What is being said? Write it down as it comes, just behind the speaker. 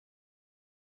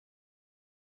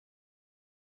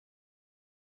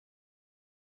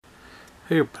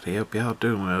Hey everybody, hope y'all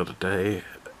doing well today.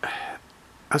 I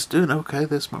was doing okay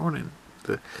this morning.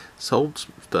 Sold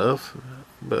some stuff,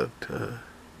 but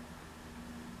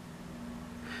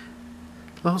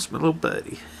lost my little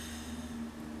buddy.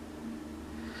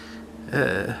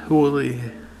 Willie,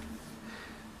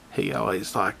 he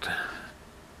always liked,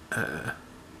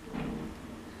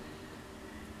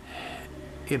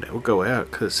 go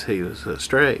out because he was a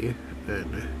stray,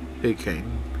 and he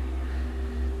came,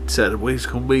 decided we was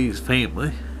going to be his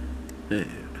family,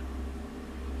 and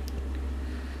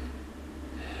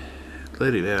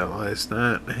let him out last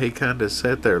night, and he kind of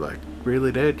sat there like,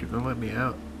 really, Dad, you going to let me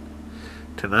out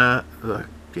tonight? Like,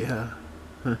 yeah.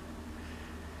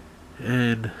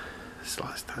 And it's the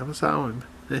last time I saw him.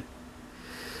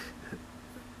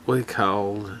 We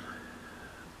called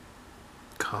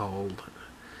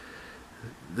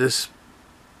this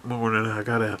morning. I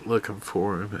got out looking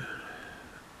for him.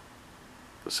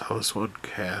 Saw this one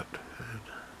cat, and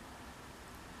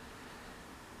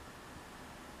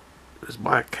it was a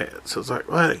black cat. So I was like,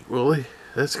 well, that ain't Willie.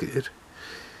 That's good.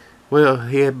 Well,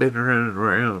 he had been running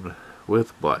around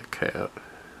with a black cat,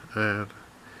 and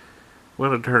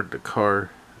when I turned the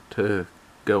car to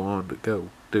go on to go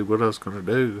do what I was going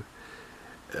to do,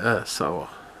 I saw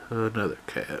another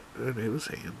cat, and it was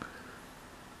him.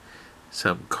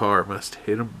 Some car must have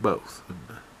hit them both, and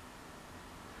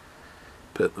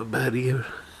put my buddy,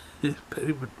 put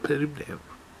him down.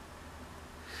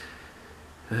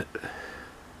 But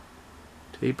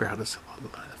he brought us a lot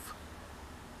of life.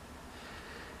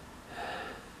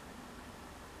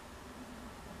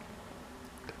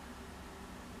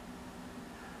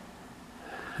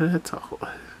 That's all.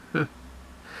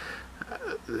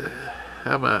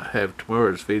 I might have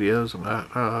tomorrow's videos. I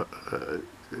might not.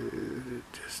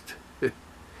 Just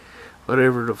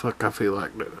whatever the fuck I feel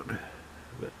like doing.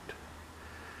 But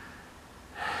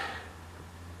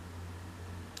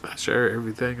I share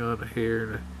everything on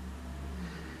here.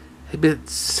 It's been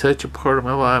such a part of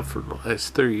my life for the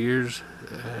last 3 years.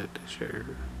 I had to share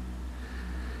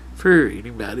for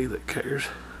anybody that cares.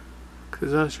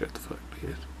 Because I sure the fuck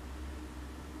did.